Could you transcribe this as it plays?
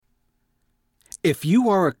If you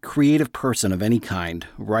are a creative person of any kind,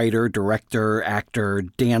 writer, director, actor,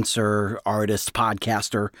 dancer, artist,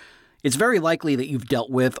 podcaster, it's very likely that you've dealt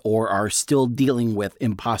with or are still dealing with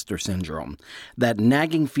imposter syndrome. That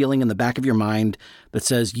nagging feeling in the back of your mind that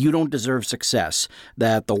says you don't deserve success,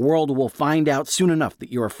 that the world will find out soon enough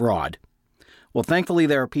that you're a fraud. Well, thankfully,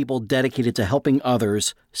 there are people dedicated to helping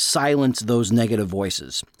others silence those negative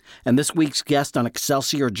voices. And this week's guest on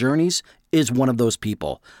Excelsior Journeys is one of those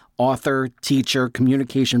people. Author, teacher,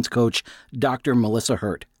 communications coach, Dr. Melissa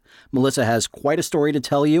Hurt. Melissa has quite a story to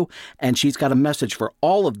tell you, and she's got a message for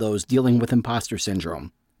all of those dealing with imposter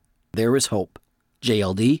syndrome. There is hope.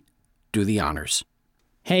 JLD, do the honors.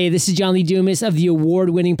 Hey, this is John Lee Dumas of the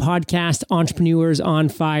award-winning podcast Entrepreneurs on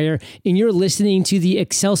Fire, and you're listening to the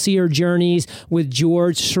Excelsior Journeys with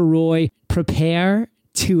George Sirois. Prepare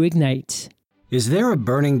to ignite. Is there a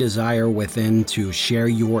burning desire within to share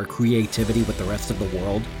your creativity with the rest of the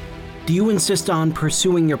world? Do you insist on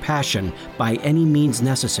pursuing your passion by any means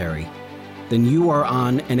necessary? Then you are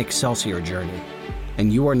on an Excelsior journey,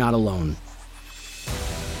 and you are not alone.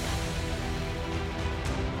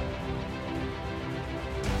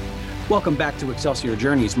 Welcome back to Excelsior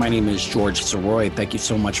Journeys. My name is George Sirois. Thank you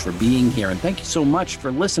so much for being here, and thank you so much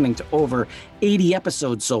for listening to over 80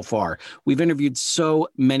 episodes so far. We've interviewed so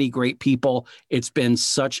many great people. It's been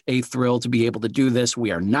such a thrill to be able to do this.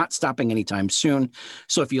 We are not stopping anytime soon.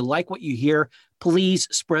 So if you like what you hear, please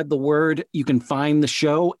spread the word. You can find the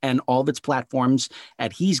show and all of its platforms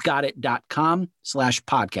at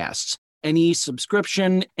he'sgotit.com/podcasts. Any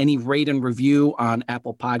subscription, any rate and review on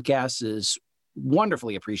Apple Podcasts is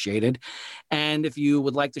wonderfully appreciated. And if you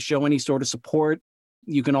would like to show any sort of support,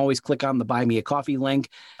 you can always click on the Buy Me a Coffee link.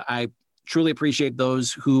 I truly appreciate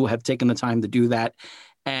those who have taken the time to do that.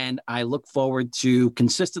 And I look forward to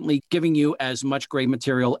consistently giving you as much great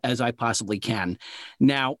material as I possibly can.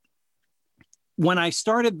 Now, when I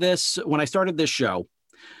started this show,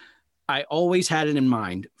 I always had it in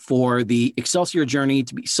mind for the Excelsior Journey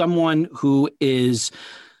to be someone who has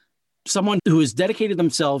dedicated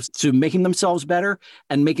themselves to making themselves better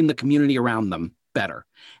and making the community around them better.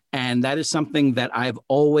 And that is something that I've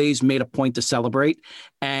always made a point to celebrate.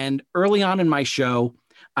 And early on in my show,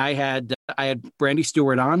 I had Brandy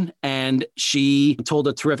Stewart on, and she told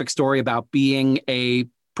a terrific story about being a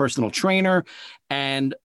personal trainer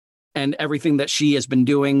and everything that she has been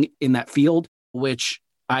doing in that field, which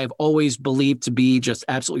I've always believed to be just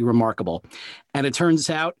absolutely remarkable. And it turns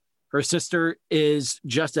out her sister is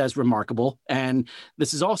just as remarkable. And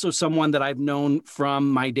this is also someone that I've known from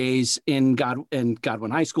my days in Godwin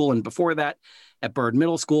High School and before that at Byrd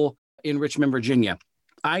Middle School in Richmond, Virginia.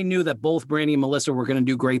 I knew that both Brandy and Melissa were going to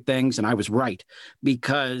do great things, and I was right,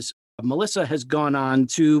 because Melissa has gone on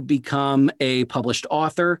to become a published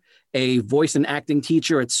author, a voice and acting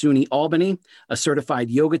teacher at SUNY Albany, a certified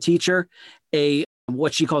yoga teacher,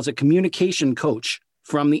 what she calls a communication coach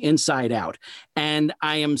from the inside out. And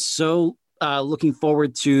I am so looking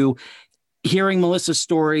forward to hearing Melissa's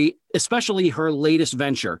story, especially her latest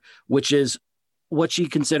venture, which is what she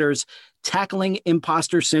considers tackling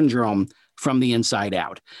imposter syndrome from the inside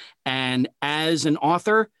out. And as an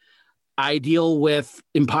author, I deal with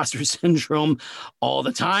imposter syndrome all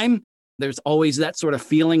the time. There's always that sort of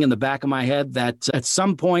feeling in the back of my head that at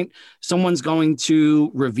some point, someone's going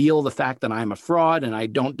to reveal the fact that I'm a fraud and I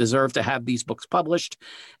don't deserve to have these books published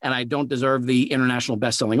and I don't deserve the international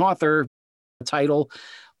best-selling author title.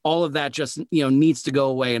 All of that just, needs to go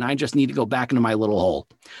away, and I just need to go back into my little hole.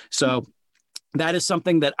 So that is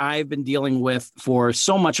something that I've been dealing with for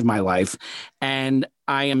so much of my life. And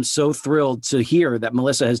I am so thrilled to hear that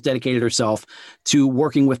Melissa has dedicated herself to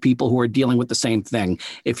working with people who are dealing with the same thing.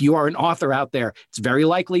 If you are an author out there, it's very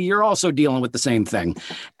likely you're also dealing with the same thing.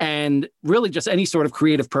 And really just any sort of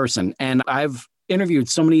creative person. And I've interviewed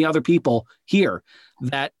so many other people here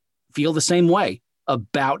that feel the same way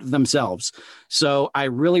about themselves. So I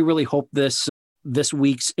really, really hope this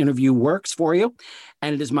week's interview works for you.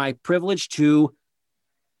 And it is my privilege to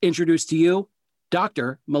introduce to you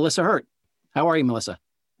Dr. Melissa Hurt. How are you, Melissa?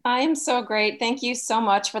 I'm so great. Thank you so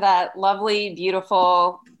much for that lovely,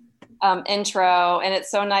 beautiful intro. And it's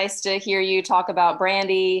so nice to hear you talk about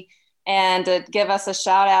Brandy and to give us a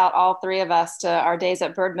shout out, all three of us, to our days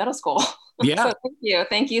at Byrd Middle School. Yeah. So thank you.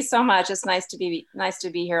 Thank you so much. It's nice to be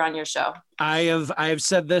here on your show. I have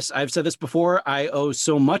said this. I've said this before. I owe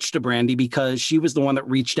so much to Brandy because she was the one that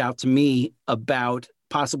reached out to me about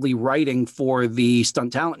possibly writing for the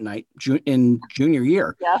Stunt Talent Night in junior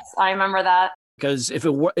year. Yes, I remember that. Because if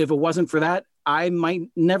it wasn't for that, I might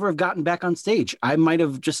never have gotten back on stage. I might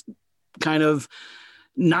have just kind of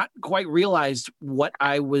not quite realized what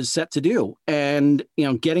I was set to do. And,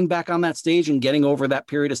 getting back on that stage and getting over that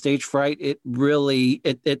period of stage fright, it really,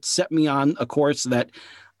 it set me on a course that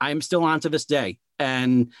I'm still on to this day.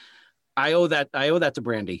 And I owe that to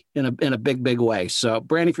Brandy in a big, big way. So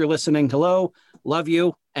Brandy, if you're listening, hello, love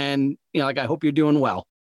you. And, I hope you're doing well.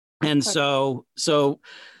 And so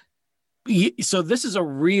this is a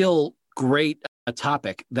real great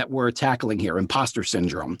topic that we're tackling here, imposter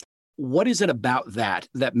syndrome. What is it about that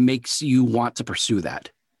makes you want to pursue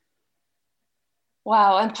that?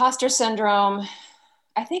 Wow, imposter syndrome.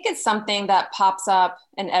 I think it's something that pops up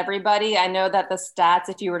in everybody. I know that the stats,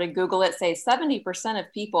 if you were to Google it, say 70%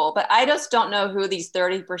 of people, but I just don't know who these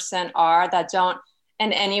 30% are that don't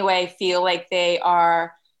in any way feel like they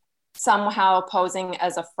are somehow posing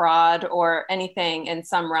as a fraud or anything in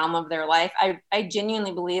some realm of their life. I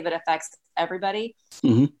genuinely believe it affects everybody.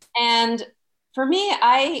 Mm-hmm. And for me,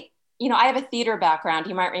 I have a theater background.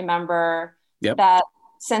 You might remember Yep. that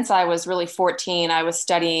since I was really 14, I was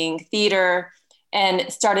studying theater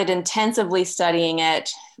and started intensively studying it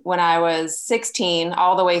when I was 16,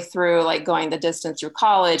 all the way through like going the distance through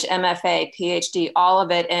college, MFA, PhD, all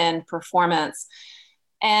of it in performance.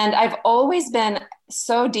 And I've always been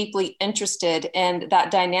so deeply interested in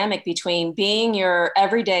that dynamic between being your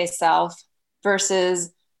everyday self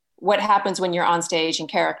versus what happens when you're on stage in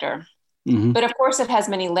character. Mm-hmm. But of course, it has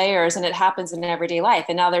many layers and it happens in everyday life.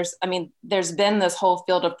 And now there's been this whole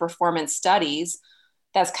field of performance studies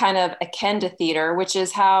that's kind of akin to theater, which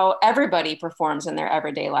is how everybody performs in their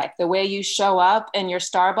everyday life. The way you show up in your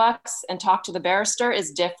Starbucks and talk to the barrister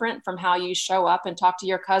is different from how you show up and talk to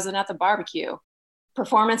your cousin at the barbecue.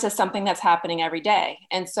 Performance is something that's happening every day.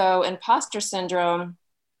 And so imposter syndrome,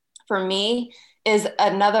 for me, is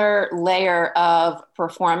another layer of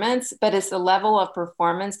performance, but it's the level of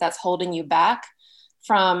performance that's holding you back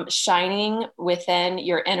from shining within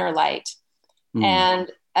your inner light. Mm.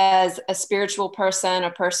 And as a spiritual person,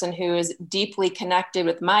 a person who is deeply connected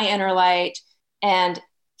with my inner light and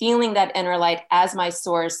feeling that inner light as my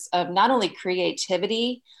source of not only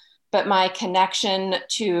creativity, but my connection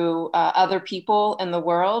to other people in the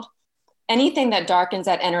world, anything that darkens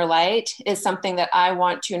that inner light is something that I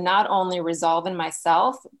want to not only resolve in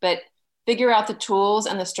myself, but figure out the tools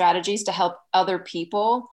and the strategies to help other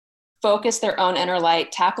people focus their own inner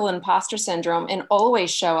light, tackle imposter syndrome, and always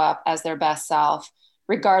show up as their best self,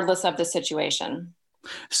 regardless of the situation.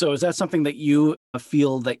 So is that something that you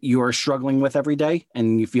feel that you are struggling with every day?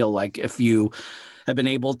 And you feel like if you have been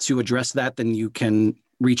able to address that, then you can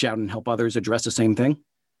reach out and help others address the same thing?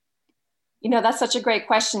 That's such a great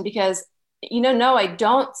question because, no, I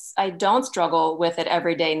don't struggle with it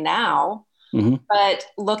every day now. Mm-hmm. But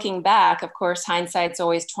looking back, of course, hindsight's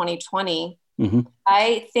always 2020. Mm-hmm.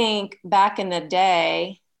 I think back in the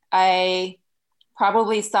day, I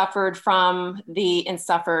probably suffered from and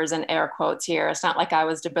suffers in air quotes here. It's not like I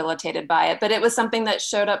was debilitated by it, but it was something that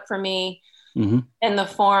showed up for me mm-hmm. in the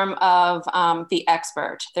form of the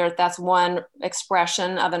expert. That's one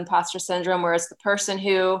expression of imposter syndrome, where it's the person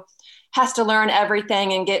who has to learn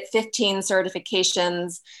everything and get 15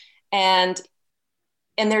 certifications. And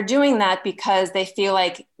they're doing that because they feel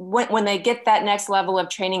like when they get that next level of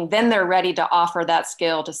training, then they're ready to offer that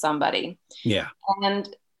skill to somebody. Yeah. And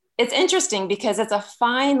it's interesting because it's a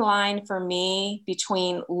fine line for me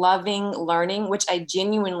between loving learning, which I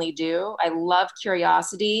genuinely do. I love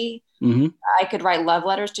curiosity. Mm-hmm. I could write love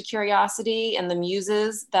letters to curiosity and the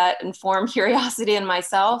muses that inform curiosity in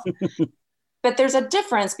myself. But there's a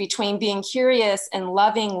difference between being curious and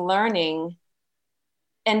loving learning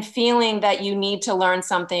and feeling that you need to learn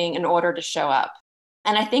something in order to show up.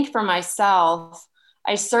 And I think for myself,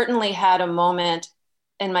 I certainly had a moment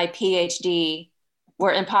in my PhD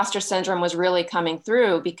where imposter syndrome was really coming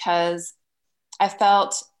through because I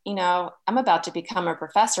felt, I'm about to become a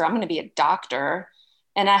professor. I'm going to be a doctor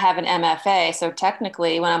and I have an MFA. So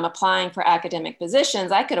technically, when I'm applying for academic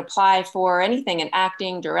positions, I could apply for anything in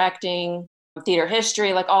acting, directing, theater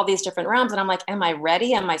history, like all these different realms. And I'm like, am I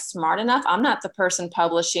ready? Am I smart enough? I'm not the person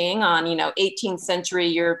publishing on, 18th century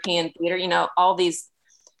European theater, all these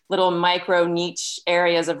little micro niche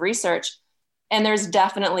areas of research. And there's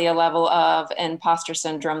definitely a level of imposter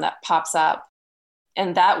syndrome that pops up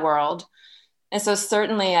in that world. And so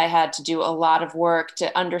certainly I had to do a lot of work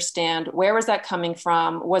to understand where was that coming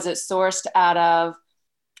from? Was it sourced out of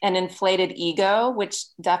an inflated ego, which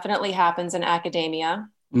definitely happens in academia,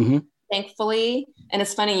 mm-hmm. thankfully. And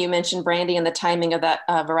it's funny, you mentioned Brandy and the timing of that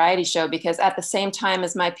variety show, because at the same time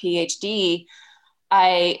as my PhD,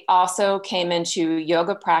 I also came into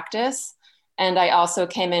yoga practice. And I also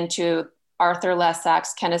came into Arthur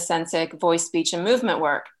Lessack's kinesthetic voice, speech, and movement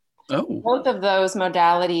work. Oh. Both of those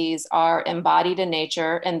modalities are embodied in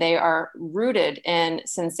nature and they are rooted in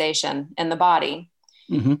sensation in the body.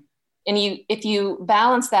 Mm-hmm. And if you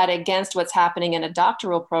balance that against what's happening in a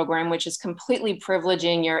doctoral program, which is completely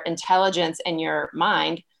privileging your intelligence and your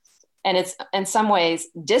mind, and it's in some ways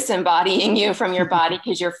disembodying you from your body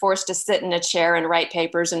because you're forced to sit in a chair and write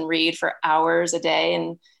papers and read for hours a day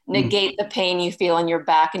and negate the pain you feel in your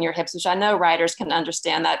back and your hips, which I know writers can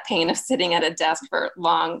understand that pain of sitting at a desk for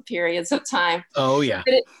long periods of time. Oh, yeah.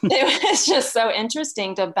 But it was just so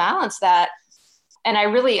interesting to balance that. And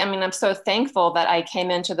I'm so thankful that I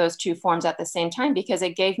came into those two forms at the same time, because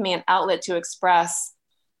it gave me an outlet to express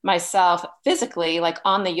myself physically, like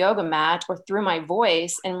on the yoga mat or through my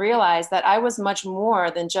voice, and realize that I was much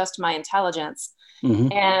more than just my intelligence,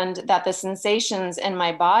 and that the sensations in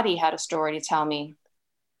my body had a story to tell me.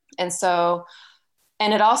 And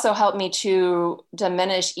it also helped me to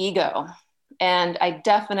diminish ego. And I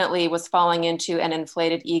definitely was falling into an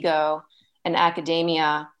inflated ego in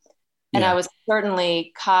academia. And I was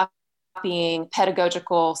certainly copying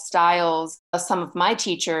pedagogical styles of some of my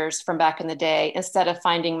teachers from back in the day instead of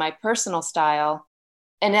finding my personal style.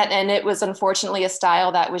 And it was unfortunately a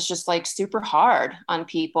style that was just like super hard on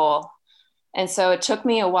people. And so it took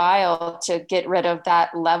me a while to get rid of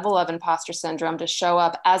that level of imposter syndrome, to show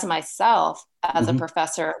up as myself as a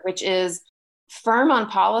professor, which is firm on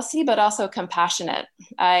policy, but also compassionate.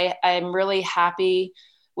 I'm really happy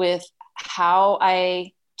with how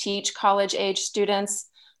I teach college age students.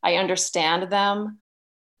 I understand them.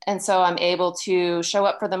 And so I'm able to show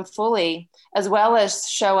up for them fully, as well as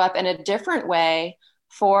show up in a different way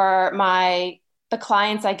for the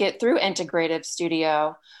clients I get through Integrative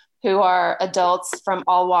Studio, who are adults from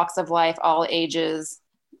all walks of life, all ages,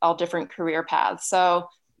 all different career paths. So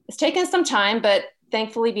it's taken some time, but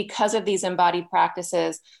thankfully, because of these embodied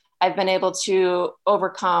practices, I've been able to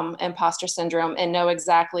overcome imposter syndrome and know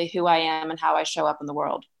exactly who I am and how I show up in the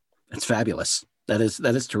world. That's fabulous. That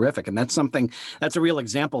is terrific. And that's a real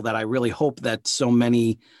example that I really hope that so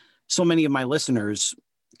many of my listeners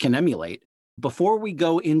can emulate. Before we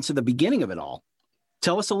go into the beginning of it all,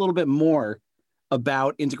 tell us a little bit more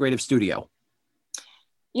about Integrative Studio.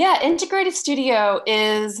 Yeah, Integrative Studio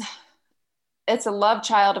it's a love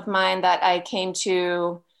child of mine that I came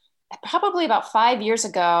to probably about 5 years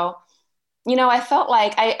ago. I felt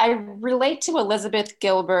like I relate to Elizabeth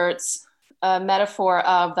Gilbert's metaphor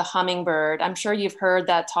of the hummingbird. I'm sure you've heard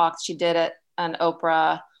that talk she did at an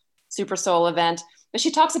Oprah Super Soul event, but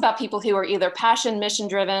she talks about people who are either passion, mission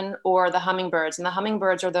driven, or the hummingbirds. And the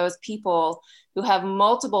hummingbirds are those people who have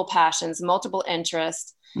multiple passions, multiple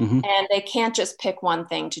interests, and they can't just pick one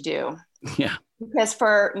thing to do. Yeah. Because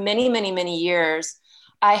for many, many, many years,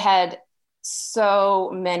 I had so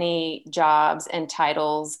many jobs and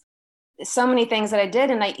titles, so many things that I did,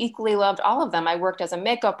 and I equally loved all of them. I worked as a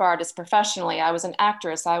makeup artist professionally. I was an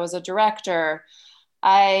actress. I was a director.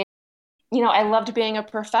 I loved being a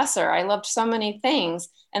professor. I loved so many things.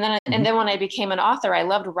 And then when I became an author, I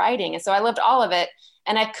loved writing. And so I loved all of it.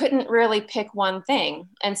 And I couldn't really pick one thing.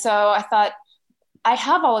 And so I thought, I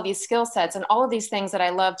have all of these skill sets and all of these things that I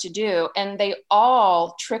love to do. And they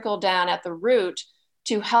all trickle down at the root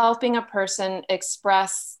to helping a person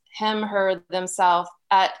express him, her, themselves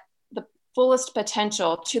at the fullest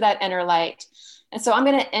potential to that inner light. And so I'm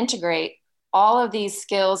going to integrate all of these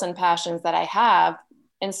skills and passions that I have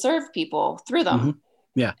and serve people through them.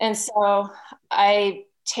 Yeah. And so I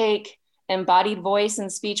take embodied voice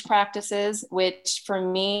and speech practices, which for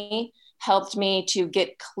me helped me to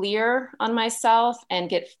get clear on myself and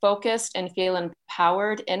get focused and feel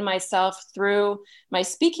empowered in myself through my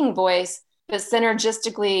speaking voice. But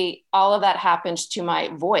synergistically, all of that happens to my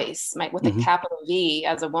voice, with a capital V,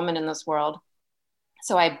 as a woman in this world.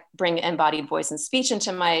 So I bring embodied voice and speech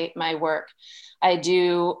into my work. I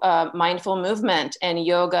do mindful movement and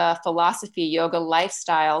yoga philosophy, yoga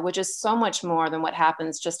lifestyle, which is so much more than what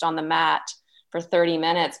happens just on the mat for 30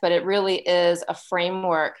 minutes. But it really is a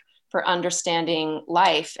framework for understanding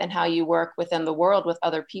life and how you work within the world with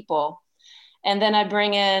other people. And then I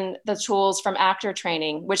bring in the tools from actor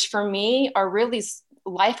training, which for me are really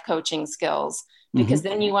life coaching skills, because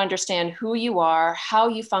then you understand who you are, how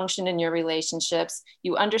you function in your relationships.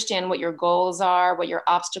 You understand what your goals are, what your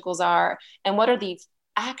obstacles are, and what are the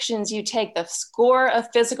actions you take, the score of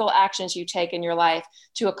physical actions you take in your life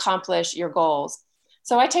to accomplish your goals.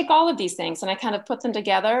 So I take all of these things and I kind of put them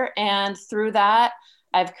together. And through that,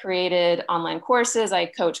 I've created online courses, I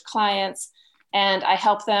coach clients, and I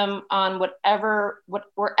help them on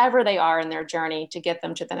wherever they are in their journey to get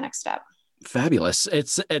them to the next step. Fabulous.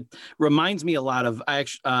 It reminds me a lot of, I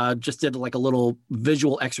actually just did like a little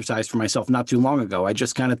visual exercise for myself not too long ago. I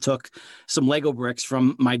just kind of took some Lego bricks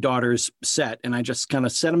from my daughter's set and I just kind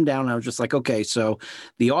of set them down. And I was just like, okay, so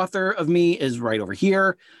the author of me is right over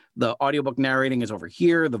here. The audiobook narrating is over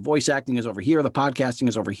here. The voice acting is over here. The podcasting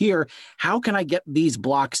is over here. How can I get these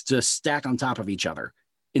blocks to stack on top of each other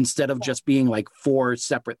instead of just being like four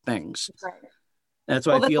separate things? Right. That's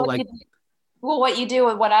why I feel like. Well, what you do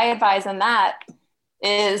and what I advise in that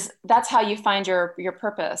is that's how you find your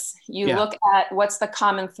purpose. You look at what's the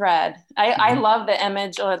common thread. I love the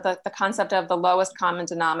image or the concept of the lowest common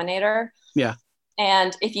denominator. Yeah.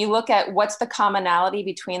 And if you look at what's the commonality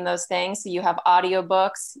between those things, so you have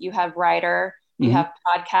audiobooks, you have writer, you have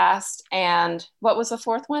podcast, and what was the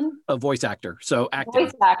fourth one? A voice actor. So acting.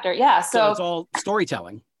 Voice actor, yeah. So it's all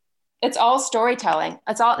storytelling. It's all storytelling.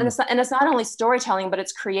 It's all, and it's not only storytelling, but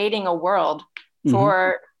it's creating a world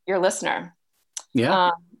for your listener. Yeah.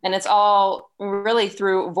 And it's all really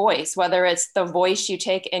through voice, whether it's the voice you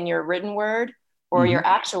take in your written word or your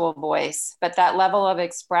actual voice, but that level of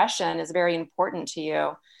expression is very important to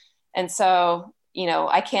you. And so,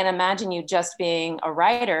 I can't imagine you just being a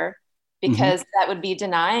writer because that would be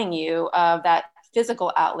denying you of that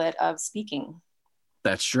physical outlet of speaking.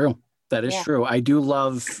 That's true. That is true. I do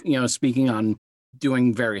love, speaking on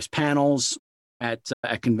doing various panels at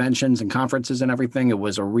conventions and conferences and everything. It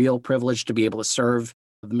was a real privilege to be able to serve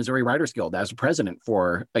the Missouri Writers Guild as a president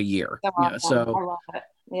for a year. Awesome. So I love it.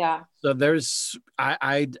 Yeah. So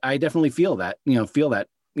I definitely feel that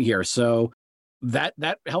here. So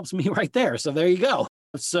that helps me right there. So there you go.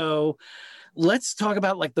 So let's talk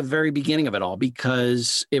about like the very beginning of it all,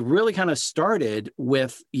 because it really kind of started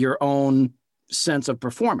with your own sense of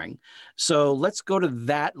performing. So let's go to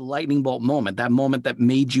that lightning bolt moment, that moment that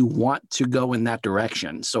made you want to go in that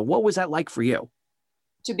direction. So what was that like for you?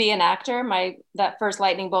 To be an actor, that first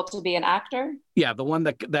lightning bolt to be an actor? Yeah, the one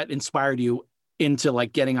that inspired you into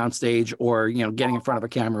like getting on stage or, getting in front of a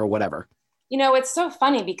camera or whatever. It's so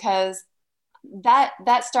funny because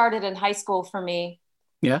that started in high school for me.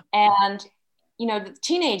 Yeah. And, the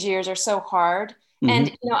teenage years are so hard.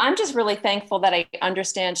 And, I'm just really thankful that I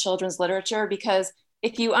understand children's literature, because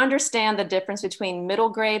if you understand the difference between middle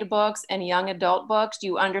grade books and young adult books,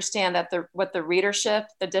 you understand that the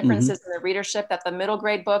differences in the readership, that the middle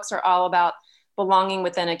grade books are all about belonging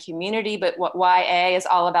within a community, but what YA is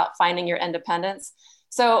all about finding your independence.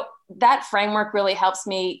 So that framework really helps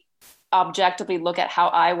me objectively look at how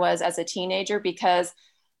I was as a teenager, because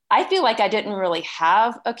I feel like I didn't really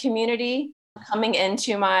have a community coming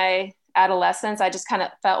into my adolescence. I just kind of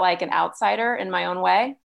felt like an outsider in my own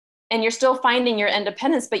way. And you're still finding your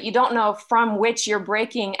independence, but you don't know from which you're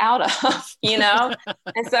breaking out of,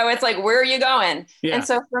 And so it's like, where are you going? Yeah. And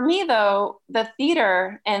so for me, though, the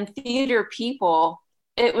theater and theater people,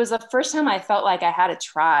 it was the first time I felt like I had a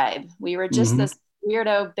tribe. We were just this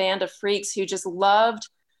weirdo band of freaks who just loved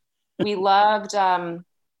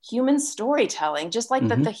human storytelling, just like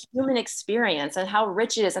the human experience and how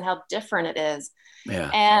rich it is and how different it is. Yeah.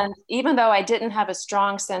 And even though I didn't have a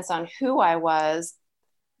strong sense on who I was,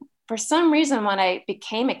 for some reason, when I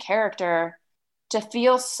became a character, to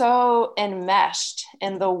feel so enmeshed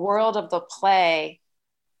in the world of the play,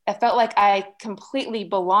 I felt like I completely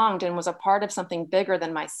belonged and was a part of something bigger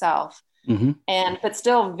than myself. But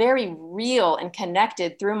still very real and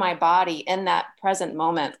connected through my body in that present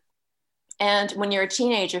moment. And when you're a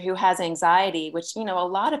teenager who has anxiety, which, a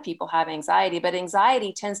lot of people have anxiety, but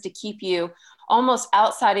anxiety tends to keep you almost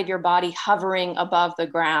outside of your body, hovering above the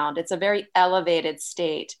ground. It's a very elevated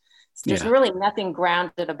state. There's really nothing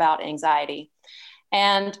grounded about anxiety.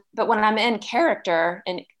 But when I'm in character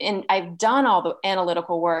and I've done all the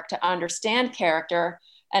analytical work to understand character,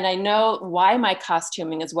 and I know why my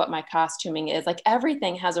costuming is what my costuming is, like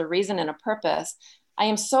everything has a reason and a purpose. I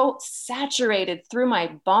am so saturated through my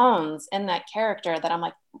bones in that character that I'm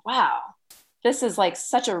like, wow, this is like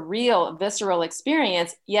such a real visceral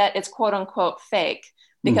experience, yet it's quote unquote fake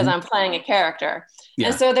because I'm playing a character. Yeah.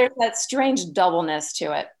 And so there's that strange doubleness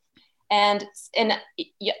to it. And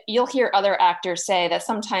you'll hear other actors say that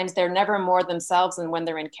sometimes they're never more themselves than when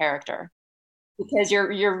they're in character, because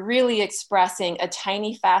you're really expressing a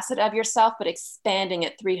tiny facet of yourself, but expanding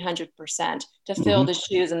it 300% to fill the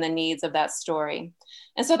shoes and the needs of that story.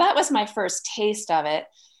 And so that was my first taste of it.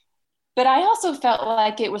 But I also felt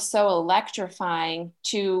like it was so electrifying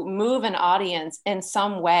to move an audience in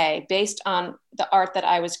some way based on the art that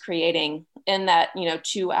I was creating in that,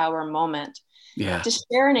 2-hour moment. Yeah. To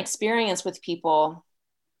share an experience with people,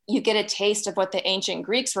 you get a taste of what the ancient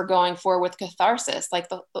Greeks were going for with catharsis. Like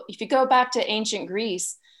if you go back to ancient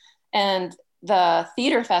Greece and the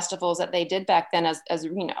theater festivals that they did back then as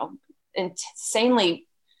insanely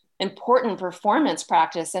important performance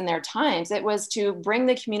practice in their times. It was to bring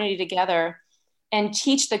the community together and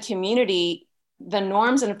teach the community the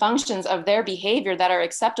norms and functions of their behavior that are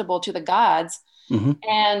acceptable to the gods. Mm-hmm.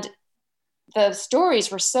 And the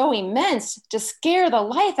stories were so immense to scare the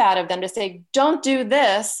life out of them, to say, don't do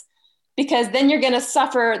this, because then you're going to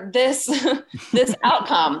suffer this, this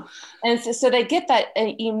outcome. And so they get that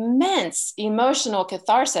immense emotional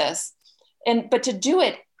catharsis. But to do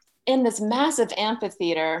it in this massive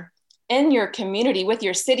amphitheater, in your community, with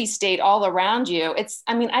your city state all around you,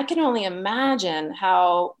 I can only imagine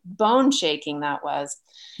how bone shaking that was.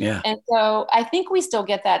 Yeah. And so I think we still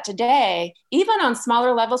get that today, even on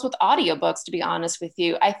smaller levels with audiobooks, to be honest with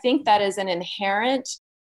you. I think that is an inherent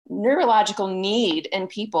neurological need in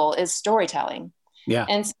people, is storytelling. Yeah.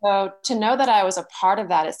 And so to know that I was a part of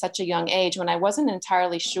that at such a young age, when I wasn't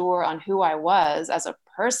entirely sure on who I was as a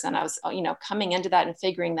person, I was, coming into that and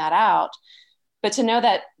figuring that out. But to know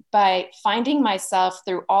that by finding myself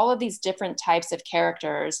through all of these different types of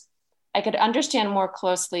characters, I could understand more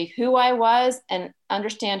closely who I was and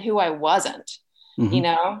understand who I wasn't,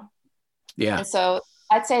 Mm-hmm. Yeah. And so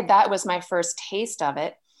I'd say that was my first taste of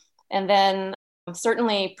it. And then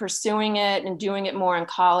certainly pursuing it and doing it more in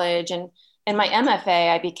college. And in my MFA,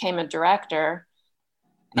 I became a director.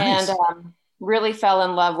 Nice. And really fell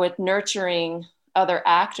in love with nurturing other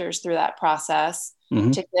actors through that process.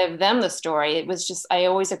 Mm-hmm. To give them the story. It was just, I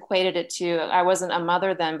always equated it to, I wasn't a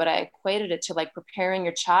mother then, but I equated it to like preparing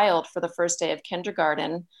your child for the first day of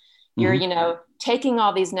kindergarten. You're, Mm-hmm. taking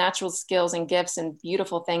all these natural skills and gifts and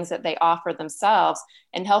beautiful things that they offer themselves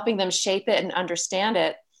and helping them shape it and understand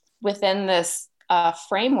it within this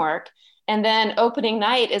framework. And then opening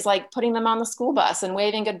night is like putting them on the school bus and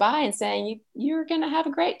waving goodbye and saying, you're going to have a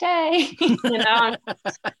great day.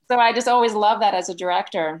 So I just always love that as a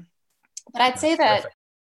director. But I'd say that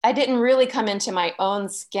I didn't really come into my own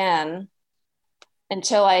skin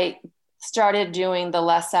until I started doing the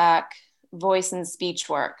LESAC voice and speech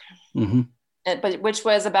work, Mm-hmm. but which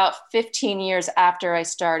was about 15 years after I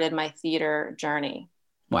started my theater journey.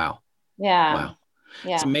 Wow. Yeah. Wow.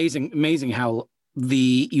 Yeah. It's amazing how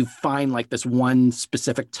you find like this one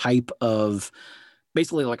specific type of,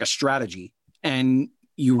 basically like a strategy, and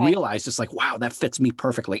you realize it's like, wow, that fits me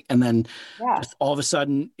perfectly. And then just all of a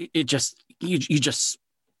sudden it's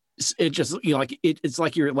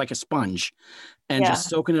like you're like a sponge and just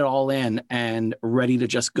soaking it all in and ready to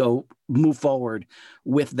just go move forward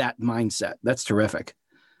with that mindset. That's terrific.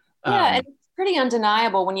 Yeah. It's pretty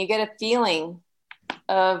undeniable when you get a feeling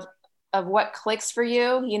of what clicks for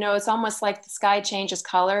you. It's almost like the sky changes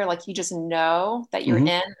color. Like you just know that you're in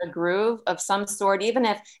a groove of some sort, even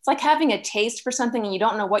if it's like having a taste for something and you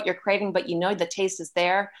don't know what you're craving, but the taste is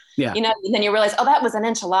there. Yeah. And then you realize, oh, that was an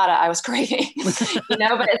enchilada I was craving,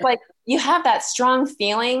 but it's like you have that strong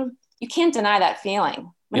feeling. You can't deny that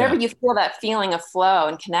feeling. Whenever you feel that feeling of flow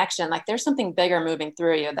and connection, like there's something bigger moving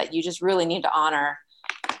through you that you just really need to honor.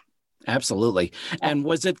 Absolutely. And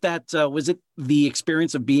was it the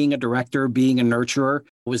experience of being a director, being a nurturer?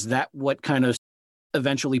 Was that what kind of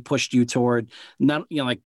eventually pushed you toward not,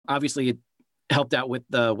 like obviously it helped out with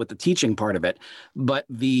the teaching part of it, but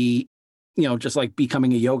just like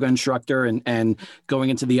becoming a yoga instructor and going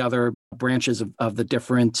into the other branches of the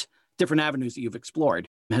different avenues that you've explored.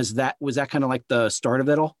 Was that kind of like the start of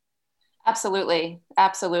it all? Absolutely.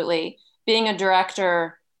 Absolutely. Being a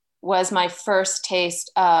director was my first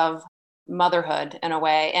taste of motherhood in a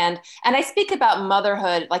way. And I speak about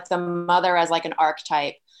motherhood, like the mother as like an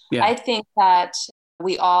archetype. Yeah. I think that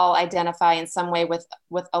we all identify in some way with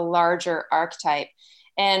a larger archetype.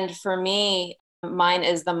 And for me, mine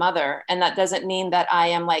is the mother. And that doesn't mean that I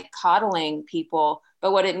am like coddling people,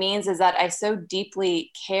 but what it means is that I so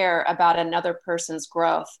deeply care about another person's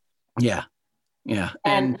growth. Yeah. Yeah.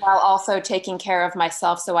 And while also taking care of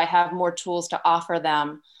myself so I have more tools to offer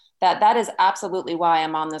them. That is absolutely why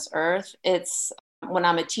I'm on this earth. It's when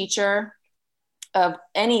I'm a teacher of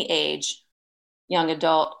any age, young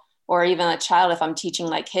adult, or even a child, if I'm teaching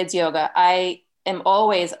like kids yoga, I am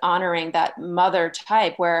always honoring that mother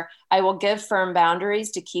type where I will give firm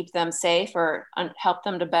boundaries to keep them safe or help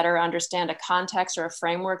them to better understand a context or a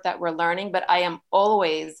framework that we're learning. But I am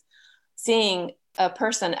always seeing a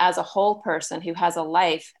person as a whole person who has a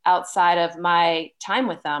life outside of my time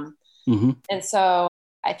with them. Mm-hmm. And so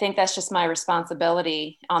I think that's just my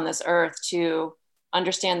responsibility on this earth to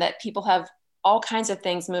understand that people have all kinds of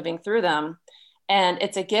things moving through them. And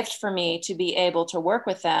it's a gift for me to be able to work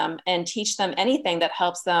with them and teach them anything that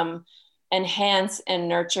helps them enhance and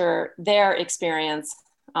nurture their experience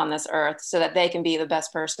on this earth so that they can be the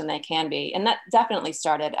best person they can be. And that definitely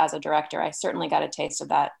started as a director. I certainly got a taste of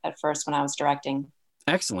that at first when I was directing.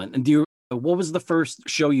 Excellent. And what was the first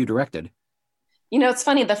show you directed? You know, it's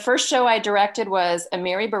funny. The first show I directed was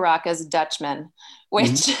Amiri Baraka's Dutchman,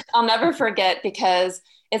 which I'll never forget because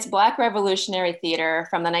it's Black Revolutionary Theater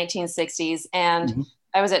from the 1960s. And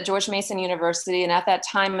I was at George Mason University. And at that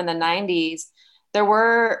time in the 90s, there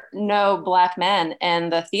were no Black men in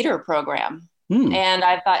the theater program. And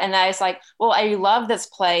I was like, well, I love this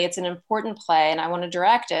play. It's an important play and I want to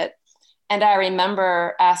direct it. And I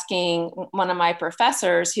remember asking one of my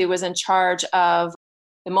professors who was in charge of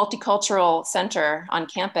the Multicultural Center on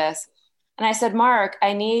campus. And I said, Mark,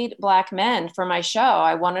 I need Black men for my show.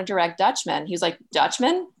 I want to direct Dutchman. He was like,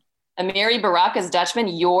 Dutchman? Amiri Baraka's Dutchman?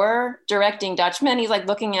 You're directing Dutchman? He's like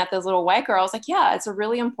looking at this little white girl. I was like, yeah, it's a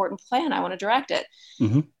really important play and I want to direct it.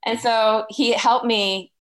 And so he helped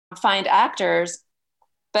me find actors,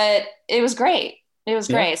 but it was great. It was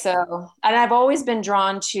great. So, and I've always been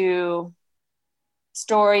drawn to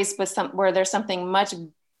stories with where there's something much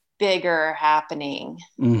bigger happening,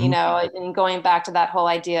 you know, and going back to that whole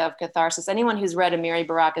idea of catharsis. Anyone who's read Amiri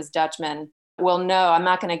Baraka's Dutchman will know, I'm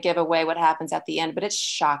not going to give away what happens at the end, but it's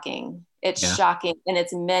shocking. It's shocking. And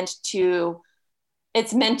it's meant to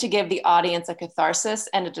give the audience a catharsis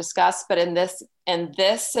and a disgust. But in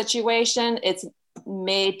this situation, it's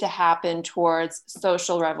made to happen towards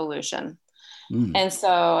social revolution. And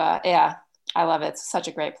so, yeah, I love it. It's such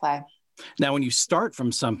a great play. Now, when you start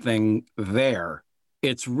from something there,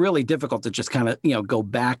 it's really difficult to just kind of, you know, go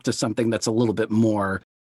back to something that's a little bit more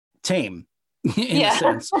tame in a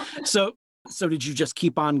sense. So did you just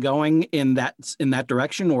keep on going in that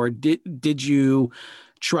direction, or did you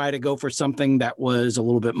try to go for something that was a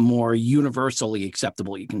little bit more universally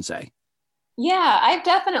acceptable, you can say? Yeah, I've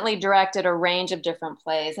definitely directed a range of different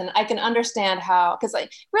plays, and I can understand how, because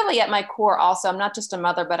really at my core also, I'm not just a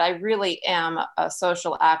mother, but I really am a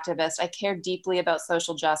social activist. I care deeply about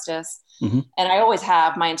social justice, and I always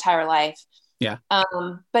have my entire life. Yeah.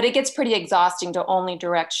 But it gets pretty exhausting to only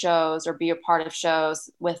direct shows or be a part of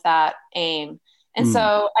shows with that aim. And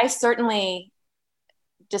so I certainly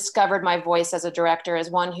discovered my voice as a director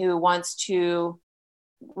as one who wants to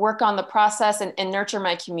work on the process and nurture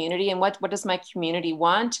my community and what does my community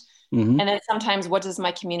want, and then sometimes what does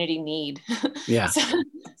my community need.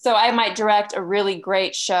 So I might direct a really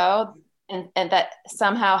great show and that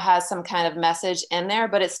somehow has some kind of message in there,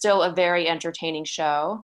 but it's still a very entertaining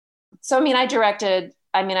show. So I directed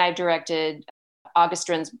August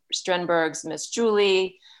Strindberg's Miss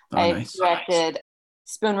Julie. Nice. Directed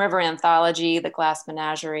Spoon River Anthology, The Glass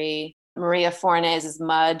Menagerie, Maria Fornes's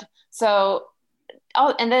Mud. So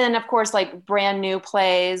and then of course, like brand new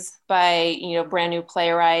plays by, brand new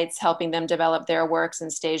playwrights, helping them develop their works in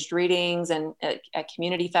staged readings and at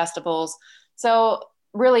community festivals. So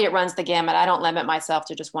really it runs the gamut. I don't limit myself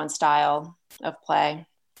to just one style of play.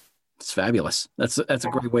 It's fabulous. That's a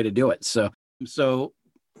great way to do it. So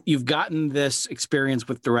you've gotten this experience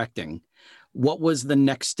with directing. What was the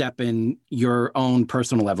next step in your own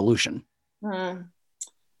personal evolution?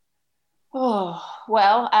 Oh,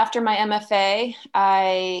 well, after my MFA,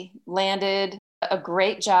 I landed a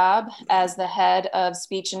great job as the head of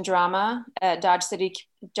speech and drama at Dodge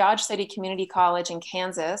City Community College in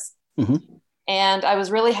Kansas. And I was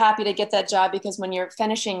really happy to get that job because when you're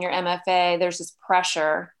finishing your MFA, there's this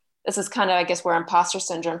pressure. This is kind of, I guess, where imposter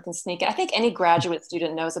syndrome can sneak in. I think any graduate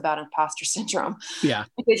student knows about imposter syndrome. Yeah.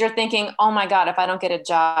 Because you're thinking, oh my God, if I don't get a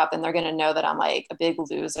job, then they're going to know that I'm like a big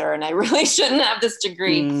loser and I really shouldn't have this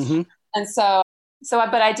degree. And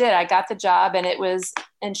but I did. I got the job and it was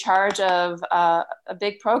in charge of a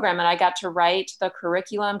big program. And I got to write the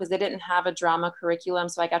curriculum because they didn't have a drama curriculum.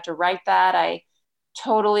 So I got to write that. I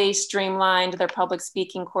totally streamlined their public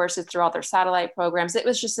speaking courses through all their satellite programs. It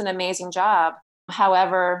was just an amazing job.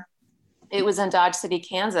 However, it was in Dodge City,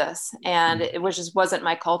 Kansas, and it wasn't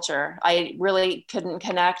my culture. I really couldn't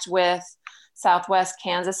connect with Southwest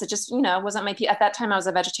Kansas. It just, wasn't my, at that time I was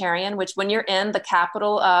a vegetarian, which when you're in the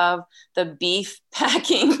capital of the beef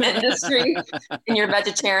packing industry and you're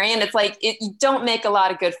vegetarian, it's like, you don't make a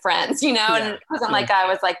lot of good friends, and it wasn't like I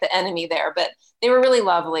was like the enemy there, but they were really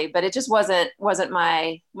lovely, but it just wasn't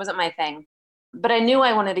my thing. But I knew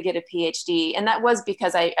I wanted to get a PhD. And that was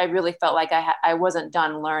because I really felt like I wasn't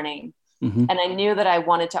done learning. And I knew that I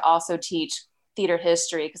wanted to also teach theater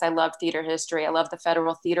history because I loved theater history. I loved the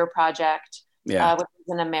Federal Theater Project, which was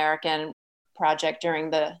an American project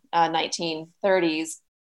during the 1930s.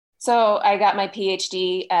 So I got my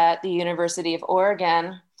PhD at the University of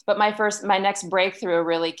Oregon. But my next breakthrough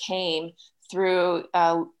really came through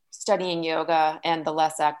studying yoga and the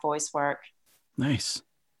Lesak voice work. Nice.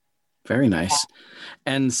 Very nice.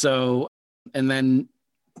 And so, and then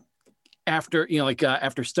after,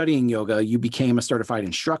 after studying yoga, you became a certified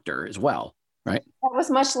instructor as well, right? That was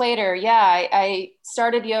much later. Yeah. I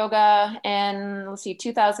started yoga in, let's see,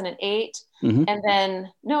 2008. Mm-hmm. And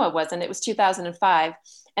then, no, it wasn't. It was 2005.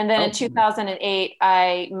 And then in 2008,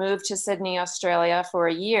 I moved to Sydney, Australia for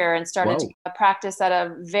a year and started to practice at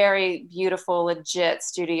a very beautiful, legit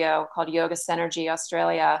studio called Yoga Synergy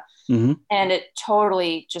Australia. Mm-hmm. And it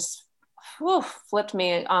totally just flipped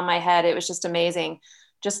me on my head. It was just amazing.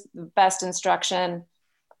 Just the best instruction.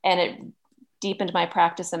 And it deepened my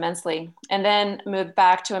practice immensely. And then moved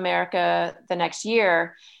back to America the next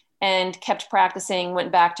year and kept practicing,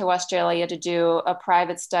 went back to Australia to do a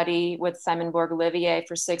private study with Simon Borg-Olivier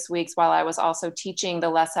for 6 weeks while I was also teaching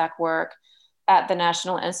the Lesak work at the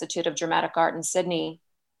National Institute of Dramatic Art in Sydney.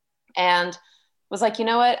 And was like, you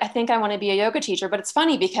know what, I think I want to be a yoga teacher. But it's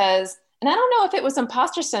funny because, and I don't know if it was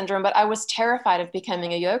imposter syndrome, but I was terrified of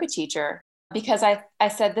becoming a yoga teacher because I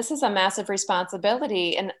said, this is a massive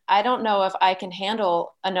responsibility. And I don't know if I can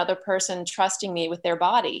handle another person trusting me with their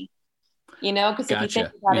body. Because if you think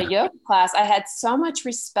about a yoga class, I had so much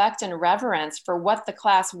respect and reverence for what the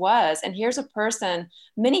class was. And here's a person,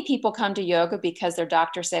 many people come to yoga because their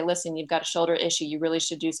doctors say, listen, you've got a shoulder issue. You really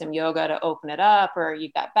should do some yoga to open it up, or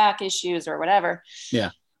you've got back issues or whatever. Yeah.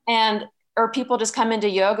 Or people just come into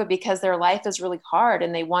yoga because their life is really hard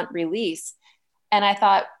and they want release. And I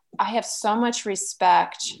thought, I have so much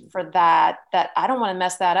respect for that I don't want to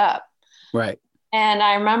mess that up. Right. And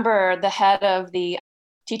I remember the head of the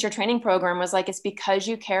teacher training program was like, it's because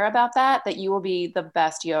you care about that you will be the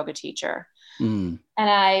best yoga teacher. And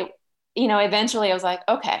I, eventually I was like,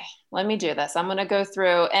 okay, let me do this. I'm going to go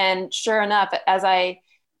through. And sure enough, as I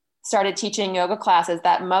started teaching yoga classes,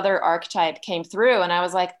 that mother archetype came through. And I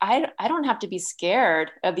was like, I don't have to be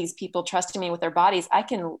scared of these people trusting me with their bodies. I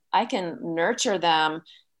can nurture them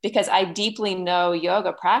because I deeply know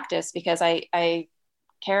yoga practice because I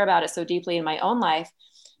care about it so deeply in my own life.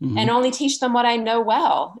 Mm-hmm. And only teach them what I know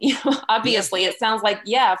well. Obviously it sounds like,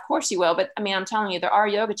 yeah, of course you will. But I mean, I'm telling you, there are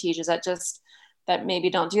yoga teachers that maybe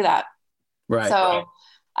don't do that. Right. So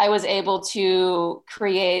I was able to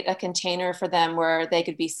create a container for them where they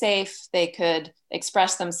could be safe, they could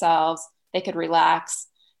express themselves, they could relax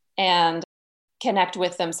and connect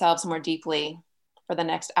with themselves more deeply for the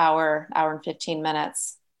next hour and 15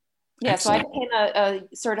 minutes. Yeah. Excellent. So I became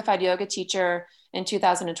a certified yoga teacher in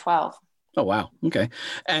 2012. Oh, wow. Okay.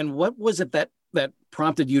 And what was it that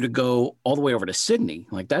prompted you to go all the way over to Sydney?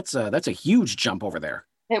 Like that's a huge jump over there.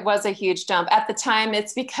 It was a huge jump. At the time,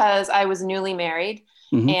 it's because I was newly married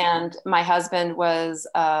and my husband was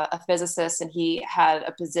a physicist and he had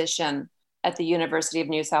a position at the University of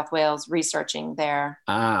New South Wales researching there.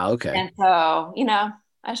 Ah, okay. And so,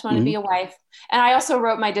 I just wanted to be a wife. And I also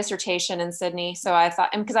wrote my dissertation in Sydney. So I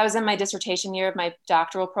thought, and because I was in my dissertation year of my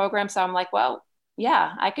doctoral program, so I'm like, well,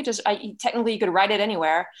 yeah, technically you could write it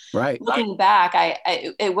anywhere. Right. Looking back,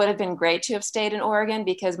 it would have been great to have stayed in Oregon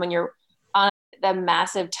because when you're on the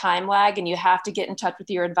massive time lag and you have to get in touch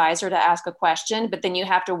with your advisor to ask a question, but then you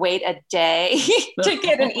have to wait a day to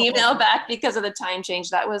get an email back because of the time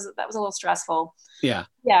change. That was a little stressful. Yeah.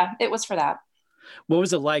 Yeah, it was for that. What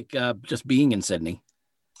was it like just being in Sydney?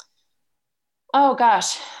 Oh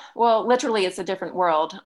gosh. Well, literally it's a different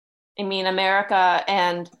world. I mean, America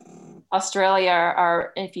and Australia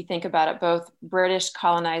are, if you think about it, both British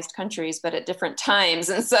colonized countries, but at different times.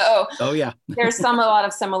 And so there's a lot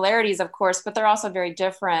of similarities, of course, but they're also very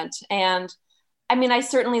different. And I mean, I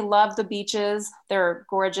certainly love the beaches. They're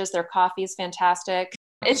gorgeous. Their coffee is fantastic.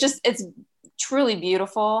 It's truly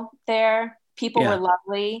beautiful there. People were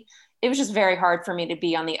lovely. It was just very hard for me to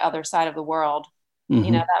be on the other side of the world.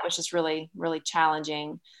 Mm-hmm. That was just really, really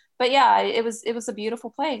challenging. But yeah, it was a beautiful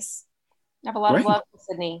place. I have a lot of love for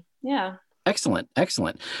Sydney. Yeah. Excellent.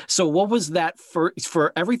 So what was that for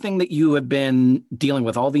everything that you have been dealing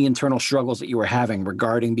with, all the internal struggles that you were having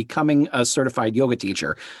regarding becoming a certified yoga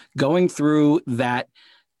teacher, going through that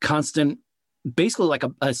constant, basically like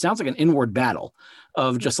it sounds like an inward battle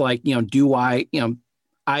of just like, I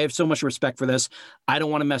have so much respect for this. I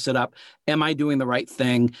don't want to mess it up. Am I doing the right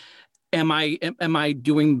thing? Am I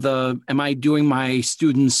doing my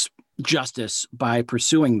students justice by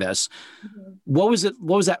pursuing this? Mm-hmm. What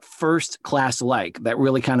was that first class like that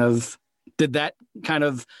really did that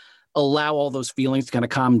allow all those feelings to kind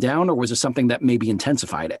of calm down, or was it something that maybe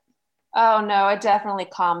intensified it? Oh no, it definitely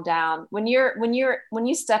calmed down. When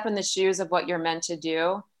you step in the shoes of what you're meant to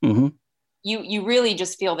do, mm-hmm. you really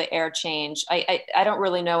just feel the air change. I don't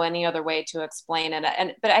really know any other way to explain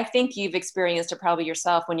it. But I think you've experienced it probably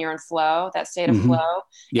yourself when you're in flow, that state of mm-hmm. flow.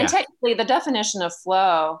 Yeah. And technically the definition of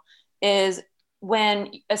flow is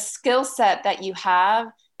when a skill set that you have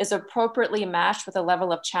is appropriately matched with a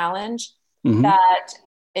level of challenge, that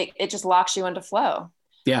it just locks you into flow.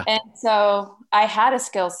 Yeah. And so I had a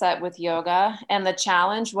skill set with yoga, and the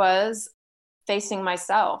challenge was facing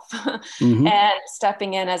myself and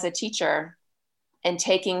stepping in as a teacher and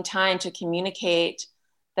taking time to communicate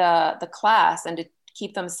the class and to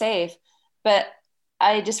keep them safe. But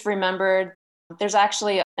I just remembered there's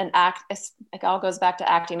actually an act, it all goes back to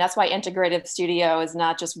acting. That's why integrative studio is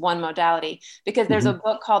not just one modality, because there's a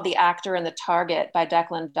book called The Actor and the Target by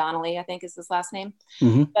Declan Donnelly, I think is his last name.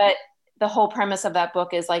 But the whole premise of that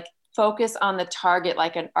book is like, focus on the target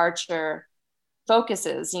like an archer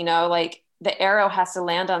focuses, you know, like the arrow has to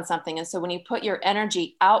land on something. And so when you put your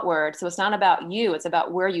energy outward, so it's not about you, it's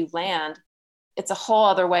about where you land. It's a whole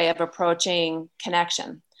other way of approaching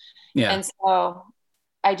connection. Yeah. And so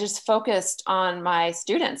I just focused on my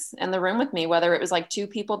students in the room with me, whether it was like 2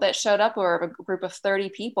 people that showed up or a group of 30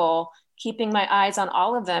 people, keeping my eyes on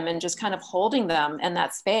all of them and just kind of holding them in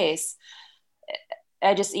that space.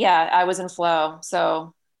 I was in flow.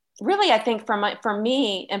 So really, I think for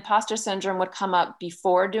me, imposter syndrome would come up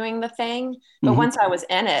before doing the thing. But once I was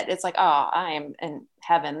in it, it's like, oh, I am in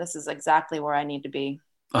heaven. This is exactly where I need to be.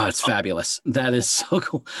 Oh, it's fabulous. That is so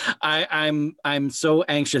cool. I'm so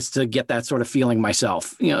anxious to get that sort of feeling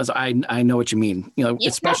myself. You know, I know what you mean. You know,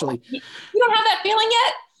 especially you don't have that feeling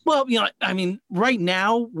yet. Well, you know, I mean, right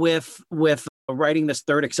now with writing this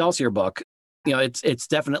third Excelsior book, you know, it's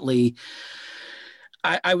definitely.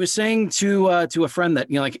 I was saying to a friend that,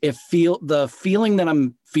 you know, like the feeling that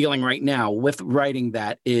I'm feeling right now with writing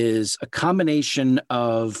that is a combination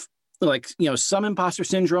of like, you know, some imposter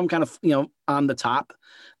syndrome kind of, you know, on the top,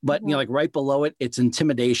 but, you know, like right below it, it's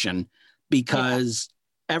intimidation because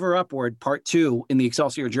Ever Upward Part 2 in the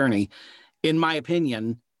Excelsior Journey, in my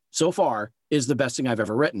opinion, so far is the best thing I've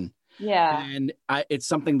ever written. Yeah. And it's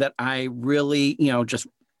something that I really, you know, just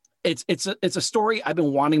it's a story I've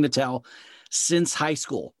been wanting to tell since high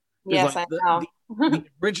school. Yes, like I know.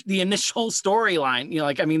 the initial storyline, you know,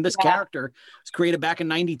 like, I mean, this character was created back in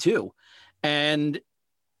 92 and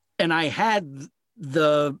I had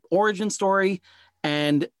the origin story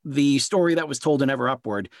and the story that was told in Ever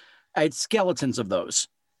Upward. I had skeletons of those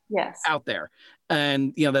out there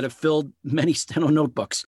and, you know, that have filled many steno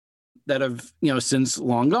notebooks that have, you know, since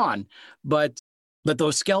long gone, but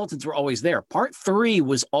those skeletons were always there. Part 3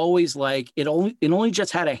 was always like, it only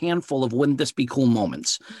just had a handful of wouldn't this be cool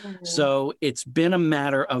moments. So it's been a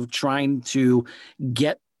matter of trying to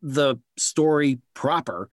get the story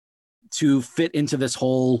proper to fit into this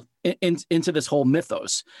whole, into this whole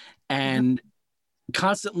mythos and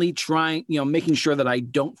constantly trying, you know, making sure that I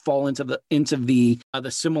don't fall into the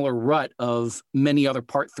similar rut of many other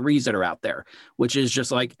part 3s that are out there, which is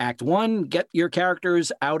just like Act 1, get your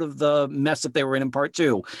characters out of the mess that they were in Part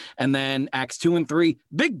 2, and then Acts 2 and 3,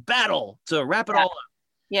 big battle to wrap it all up.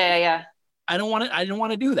 Yeah. I didn't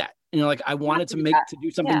want to do that. You know, like I wanted to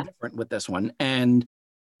do something different with this one, and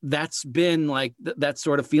that's been like that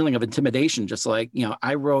sort of feeling of intimidation. Just like, you know,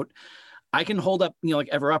 I can hold up, you know, like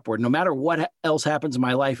Ever Upward, no matter what else happens in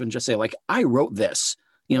my life, and just say, like, I wrote this,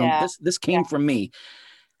 you know, this came from me.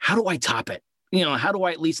 How do I top it? You know, how do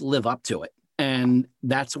I at least live up to it? And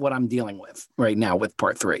that's what I'm dealing with right now with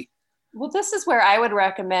Part 3. Well, this is where I would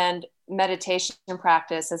recommend meditation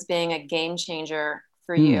practice as being a game changer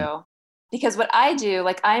for you. Because what I do,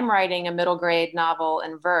 like I'm writing a middle grade novel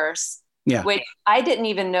in verse, which I didn't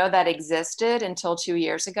even know that existed until 2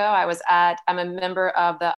 years ago. I'm a member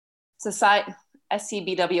of the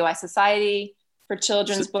SCBWI, Society for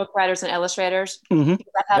Children's Book Writers and Illustrators. I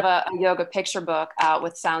have a yoga picture book out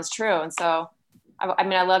with Sounds True. And so, I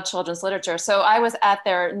mean, I love children's literature. So I was at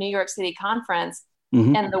their New York City conference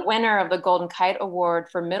and the winner of the Golden Kite Award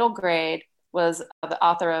for middle grade was the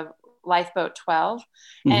author of Lifeboat 12.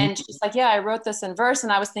 And she's like, yeah, I wrote this in verse.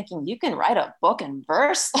 And I was thinking, you can write a book in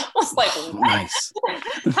verse? I was like, what? Nice.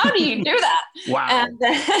 How do you do that? Wow. And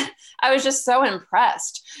I was just so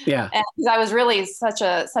impressed. Yeah. And I was really such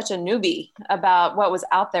a newbie about what was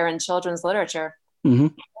out there in children's literature.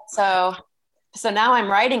 So now I'm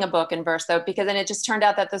writing a book in verse, though, because then it just turned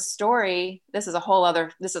out that the story, this is a whole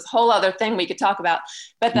other thing we could talk about,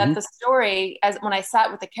 but that the story, as when I sat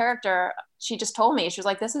with the character, she just told me, she was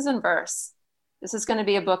like, this is in verse. This is going to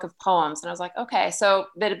be a book of poems. And I was like, okay. So,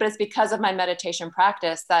 but it's because of my meditation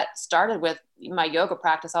practice that started with my yoga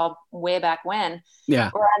practice all way back when, where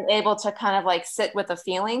I'm able to kind of like sit with a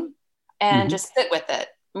feeling and just sit with it.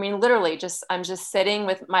 I mean, literally I'm just sitting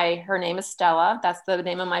with her name is Stella. That's the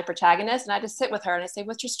name of my protagonist. And I just sit with her and I say,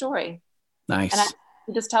 what's your story? Nice.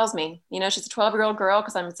 She just tells me, she's a 12-year-old girl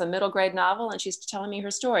because it's a middle grade novel and she's telling me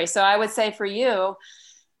her story. So I would say for you,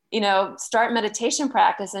 start meditation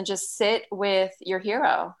practice and just sit with your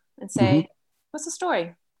hero and say, what's the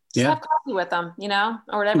story? Just have coffee with them,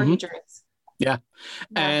 or whatever he drinks. Yeah.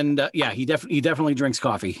 And he definitely drinks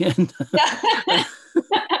coffee.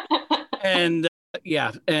 And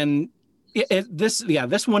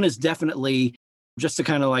this one is definitely, just to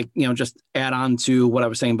kind of just add on to what I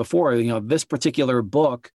was saying before, this particular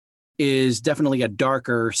book is definitely a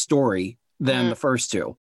darker story than the first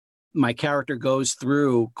two. My character goes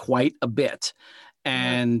through quite a bit,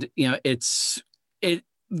 and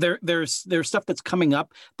there's stuff that's coming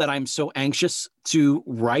up that I'm so anxious to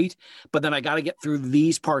write, but then I got to get through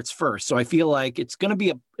these parts first. So I feel like there's going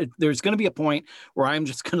to be a point where I'm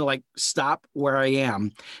just going to stop where I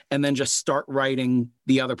am and then just start writing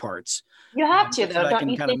the other parts. You have to, though. Don't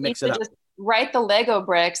you think you should just write the Lego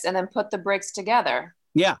bricks and then put the bricks together?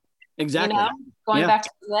 Yeah, exactly. Going back to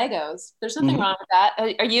the Legos, there's nothing wrong with that.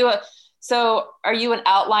 Are you an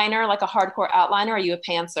outliner, like a hardcore outliner? Or are you a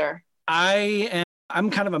pantser? I'm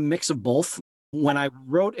kind of a mix of both. When I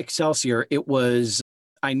wrote Excelsior,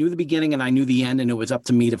 I knew the beginning and I knew the end, and it was up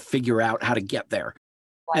to me to figure out how to get there.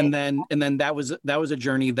 Right. And then that was a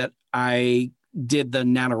journey that I did the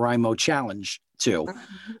NaNoWriMo challenge to,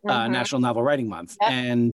 National Novel Writing Month. Yep.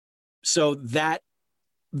 And so that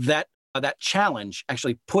challenge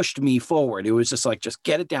actually pushed me forward. It was just just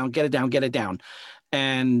get it down.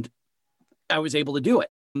 And I was able to do it.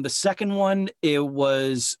 The second one, it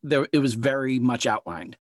was very much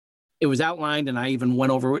outlined. It was outlined, and I even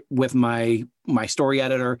went over it with my story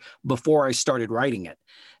editor before I started writing it.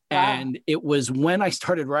 Wow. And it was when I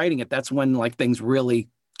started writing it, that's when things really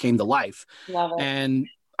came to life. Love it. And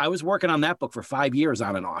I was working on that book for 5 years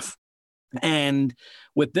on and off. And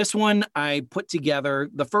with this one, I put together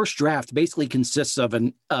the first draft. Basically consists of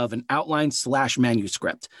an outline /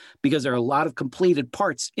 manuscript, because there are a lot of completed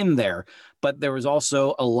parts in there, but there was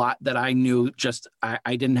also a lot that I knew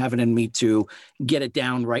I didn't have it in me to get it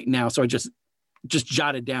down right now. So I just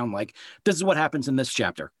jotted down this is what happens in this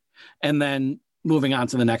chapter, and then moving on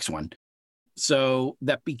to the next one. So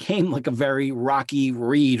that became a very rocky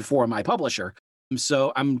read for my publisher.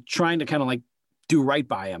 So I'm trying to kind of do right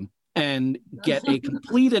by him and get a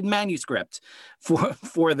completed manuscript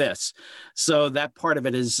for this. So that part of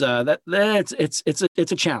it is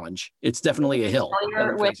it's a challenge. It's definitely a hill.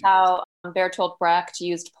 Familiar with how Bertolt Brecht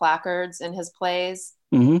used placards in his plays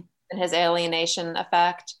and his alienation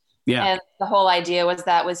effect. Yeah. And the whole idea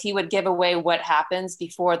was he would give away what happens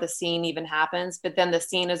before the scene even happens, but then the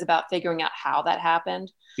scene is about figuring out how that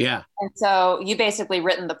happened. Yeah. And so you basically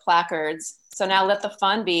written the placards. So now let the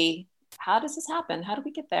fun be, how does this happen? How do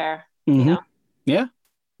we get there? Yeah.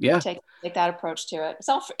 Take that approach to it.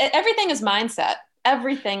 So everything is mindset.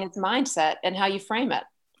 Everything is mindset and how you frame it.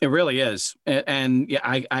 It really is. And yeah,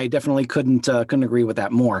 I definitely couldn't agree with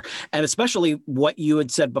that more. And especially what you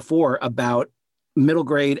had said before about middle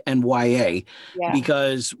grade and YA,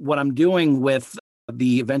 because what I'm doing with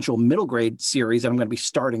the eventual middle grade series that I'm going to be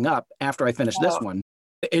starting up after I finish this one,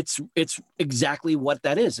 it's exactly what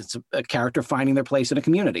that is. It's a character finding their place in a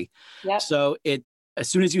community. Yep. So as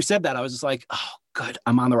soon as you said that, I was just like, oh, good,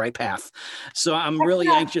 I'm on the right path. So I'm really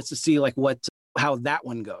anxious to see how that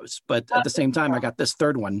one goes. But at the same time, I got this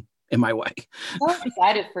third one in my way. So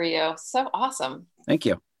excited for you. So awesome. Thank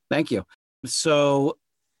you. So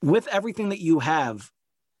with everything that you have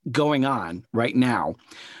going on right now,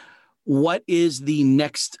 what is the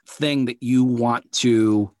next thing that you want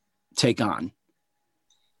to take on?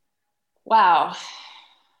 Wow.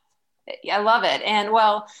 I love it. And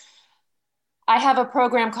I have a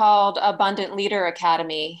program called Abundant Leader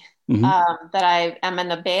Academy that I am in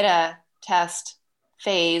the beta test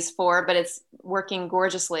phase for, but it's working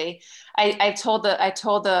gorgeously. I told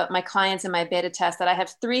my clients in my beta test that I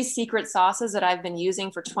have 3 secret sauces that I've been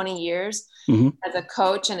using for 20 years as a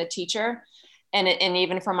coach and a teacher, and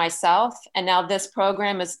even for myself. And now this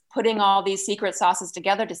program is putting all these secret sauces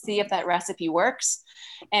together to see if that recipe works.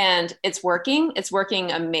 And it's working. It's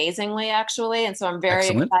working amazingly, actually. And so I'm very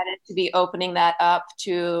excited to be opening that up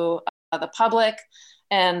to the public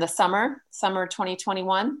in the summer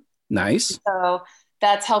 2021. Nice. So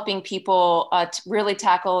that's helping people to really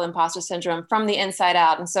tackle imposter syndrome from the inside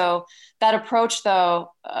out. And so that approach,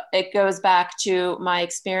 though, it goes back to my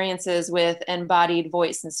experiences with embodied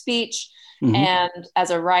voice and speech, and as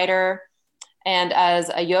a writer and as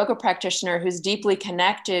a yoga practitioner who's deeply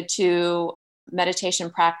connected to meditation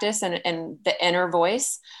practice and the inner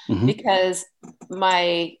voice, because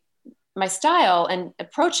my my style and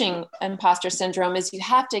approaching imposter syndrome is you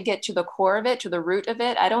have to get to the core of it, to the root of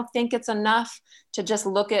it. I don't think it's enough to just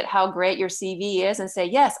look at how great your CV is and say,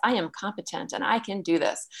 yes, I am competent and I can do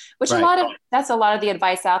this, which Right. that's a lot of the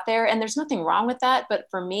advice out there. And there's nothing wrong with that. But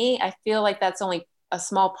for me, I feel like that's only a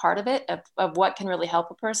small part of it, of what can really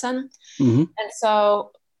help a person. Mm-hmm. And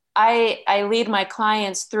so I lead my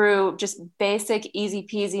clients through just basic, easy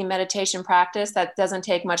peasy meditation practice that doesn't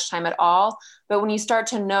take much time at all. But when you start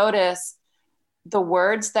to notice the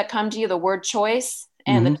words that come to you, the word choice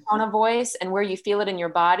and the tone of voice and where you feel it in your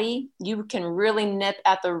body, you can really nip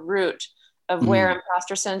at the root of where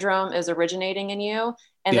imposter syndrome is originating in you.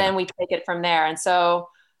 And then we take it from there. And so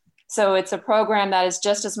it's a program that is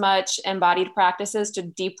just as much embodied practices to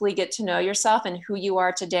deeply get to know yourself and who you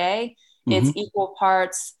are today. It's equal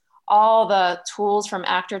parts all the tools from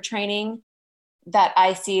actor training that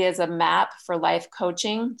I see as a map for life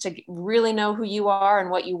coaching to really know who you are and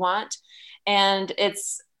what you want. And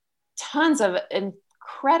it's tons of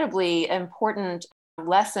incredibly important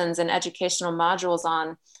lessons and educational modules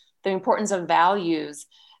on the importance of values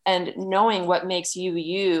and knowing what makes you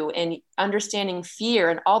you, and understanding fear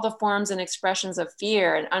and all the forms and expressions of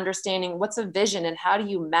fear, and understanding what's a vision and how do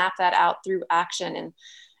you map that out through action, and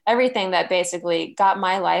everything that basically got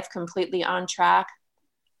my life completely on track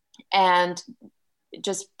and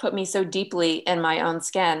just put me so deeply in my own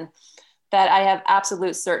skin that I have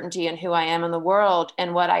absolute certainty in who I am in the world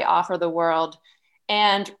and what I offer the world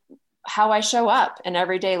and how I show up in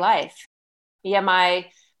everyday life. Yeah, my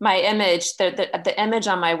image, the image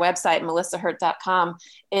on my website, melissahurt.com,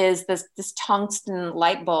 is this tungsten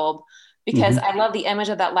light bulb, because I love the image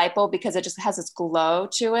of that light bulb because it just has this glow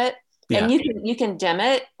to it. Yeah. And you can dim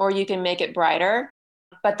it or you can make it brighter,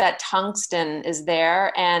 but that tungsten is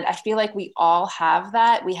there. And I feel like we all have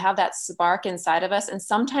that. We have that spark inside of us. And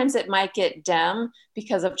sometimes it might get dim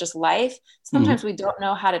because of just life. Sometimes we don't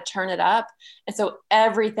know how to turn it up. And so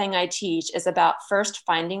everything I teach is about first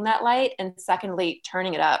finding that light and secondly,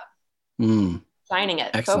 turning it up, shining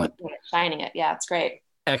it, Excellent. focusing it, shining it. Yeah, it's great.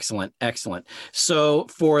 Excellent. Excellent. So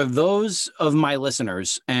for those of my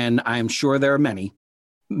listeners, and I'm sure there are many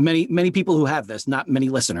people who have this, not many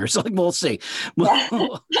listeners. Like, we'll see.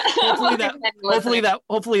 Hopefully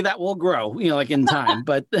that will grow, like in time,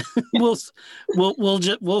 but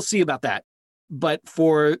we'll see about that. But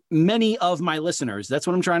for many of my listeners, that's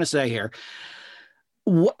what I'm trying to say here,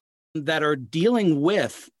 that are dealing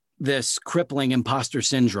with this crippling imposter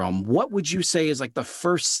syndrome, what would you say is like the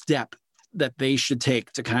first step that they should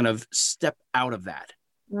take to kind of step out of that?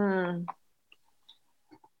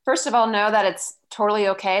 First of all, know that it's totally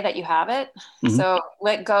okay that you have it. So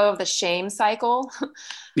let go of the shame cycle.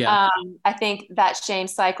 Yeah. I think that shame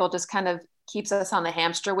cycle just kind of keeps us on the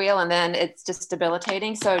hamster wheel, and then it's just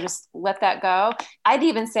debilitating. So just let that go. I'd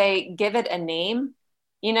even say, give it a name.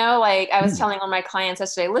 Like I was telling one of my clients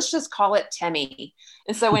yesterday, let's just call it Timmy.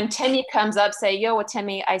 And so when Timmy comes up, say, yo,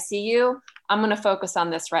 Timmy, I see you. I'm going to focus on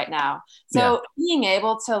this right now. So being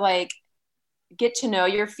able to get to know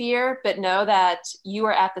your fear, but know that you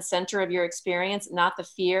are at the center of your experience, not the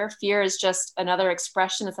fear. Fear is just another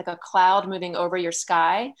expression. It's like a cloud moving over your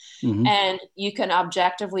sky, and you can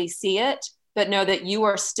objectively see it, but know that you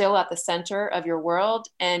are still at the center of your world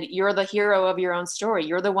and you're the hero of your own story.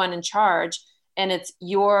 You're the one in charge, and it's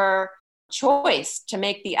your choice to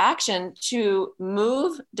make the action to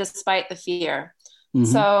move despite the fear.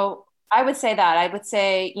 So I would say that. I would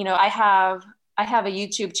say, I have a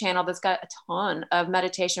YouTube channel that's got a ton of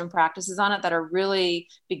meditation practices on it that are really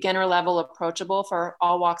beginner level, approachable for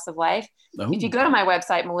all walks of life. If you go to my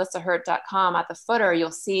website, melissahurt.com, at the footer,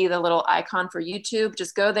 you'll see the little icon for YouTube.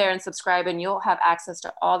 Just go there and subscribe, and you'll have access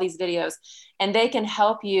to all these videos, and they can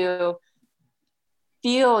help you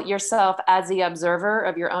feel yourself as the observer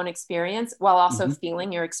of your own experience while also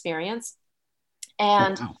feeling your experience.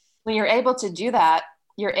 And when you're able to do that,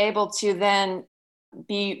 you're able to then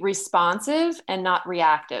be responsive and not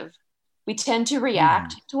reactive. We tend to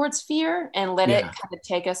react towards fear and let it kind of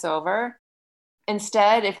take us over.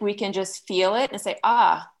 Instead, if we can just feel it and say,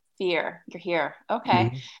 fear, you're here.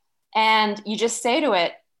 Okay. And you just say to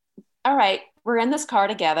it, all right, we're in this car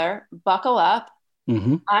together, buckle up.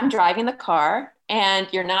 I'm driving the car and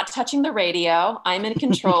you're not touching the radio. I'm in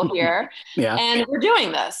control here. And we're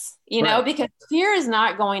doing this, because fear is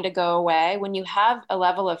not going to go away. When you have a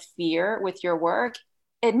level of fear with your work,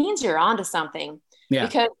 it means you're onto something.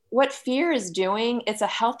 Because what fear is doing, it's a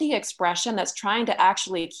healthy expression that's trying to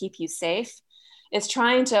actually keep you safe. It's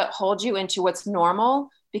trying to hold you into what's normal,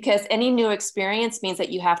 because any new experience means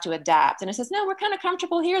that you have to adapt. And it says, no, we're kind of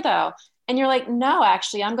comfortable here though. And you're like, no,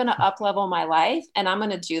 actually, I'm going to up level my life and I'm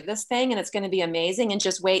going to do this thing and it's going to be amazing, and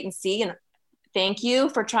just wait and see. And thank you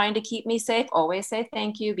for trying to keep me safe. Always say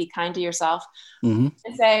thank you. Be kind to yourself. And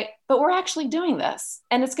say, but we're actually doing this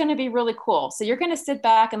and it's going to be really cool. So you're going to sit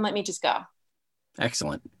back and let me just go.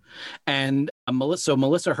 Excellent. And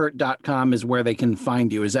MelissaHurt.com is where they can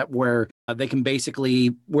find you. Is that where they can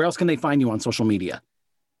basically, where else can they find you on social media?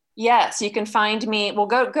 Yes, you can find me. Well,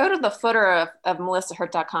 go to the footer of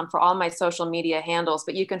MelissaHurt.com for all my social media handles,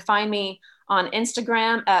 but you can find me on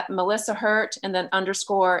Instagram at Melissa Hurt and then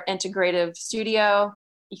 _integrative studio.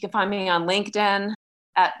 You can find me on LinkedIn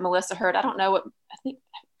at Melissa Hurt. I don't know what, I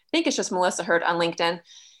think it's just Melissa Hurt on LinkedIn.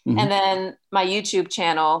 And then my YouTube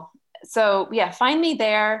channel. So yeah, find me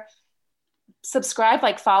there.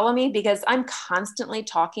 Subscribe, follow me, because I'm constantly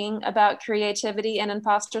talking about creativity and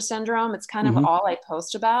imposter syndrome. It's kind of all I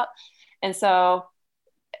post about. And so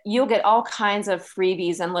you'll get all kinds of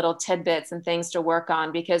freebies and little tidbits and things to work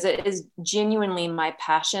on, because it is genuinely my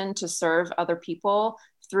passion to serve other people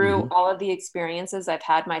through all of the experiences I've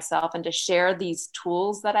had myself, and to share these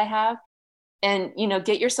tools that I have. And,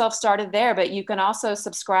 get yourself started there. But you can also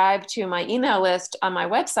subscribe to my email list on my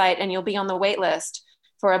website, and you'll be on the wait list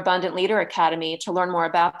for Abundant Leader Academy to learn more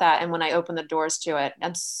about that. And when I open the doors to it,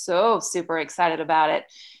 I'm so super excited about it,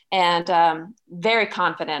 and very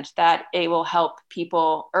confident that it will help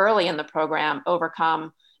people early in the program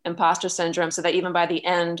overcome imposter syndrome, so that even by the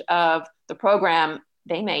end of the program,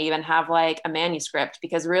 they may even have a manuscript,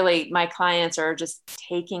 because really my clients are just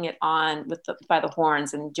taking it on by the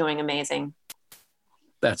horns and doing amazing.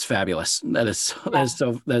 That's fabulous. That is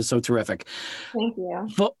so terrific. Thank you.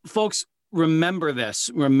 Folks, remember this.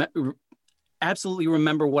 Absolutely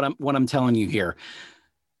remember what I'm telling you here.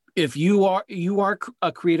 If you are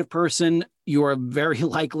a creative person, you are very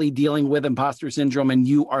likely dealing with imposter syndrome, and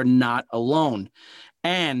you are not alone.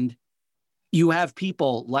 And you have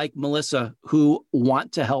people like Melissa who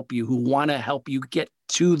want to help you, get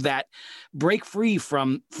to that, break free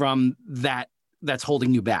from that's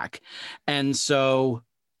holding you back. And so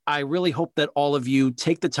I really hope that all of you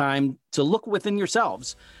take the time to look within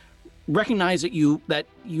yourselves, recognize that you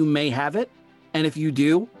may have it. And if you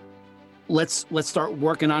do, let's start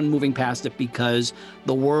working on moving past it, because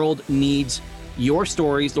the world needs your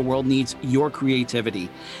stories. The world needs your creativity.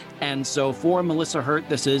 And so for Melissa Hurt,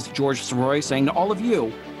 this is George Sirois saying to all of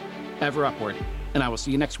you, ever upward. And I will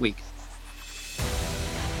see you next week.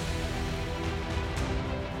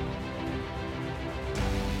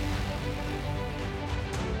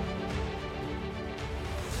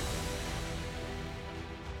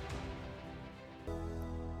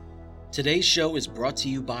 Today's show is brought to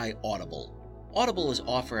you by Audible. Audible is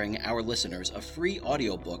offering our listeners a free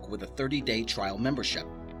audiobook with a 30-day trial membership.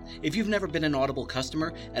 If you've never been an Audible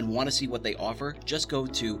customer and want to see what they offer, just go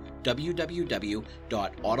to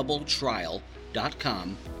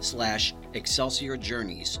www.audibletrial.com/Excelsior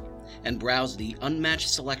Journeys and browse the unmatched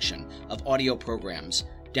selection of audio programs.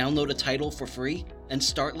 Download a title for free and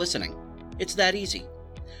start listening. It's that easy.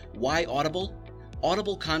 Why Audible?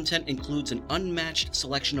 Audible content includes an unmatched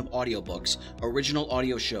selection of audiobooks, original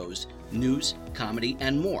audio shows, news, comedy,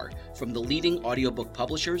 and more from the leading audiobook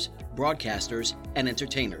publishers, broadcasters, and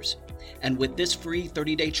entertainers. And with this free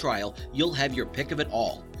 30-day trial, you'll have your pick of it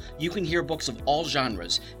all. You can hear books of all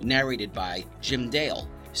genres narrated by Jim Dale,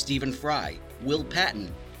 Stephen Fry, Will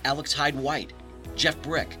Patton, Alex Hyde White, Jeff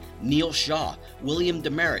Brick, Neil Shaw, William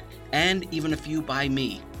Demerit, and even a few by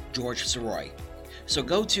me, George Sirois. So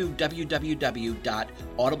go to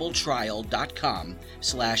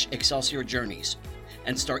www.audibletrial.com/Excelsior Journeys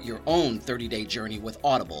and start your own 30-day journey with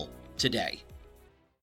Audible today.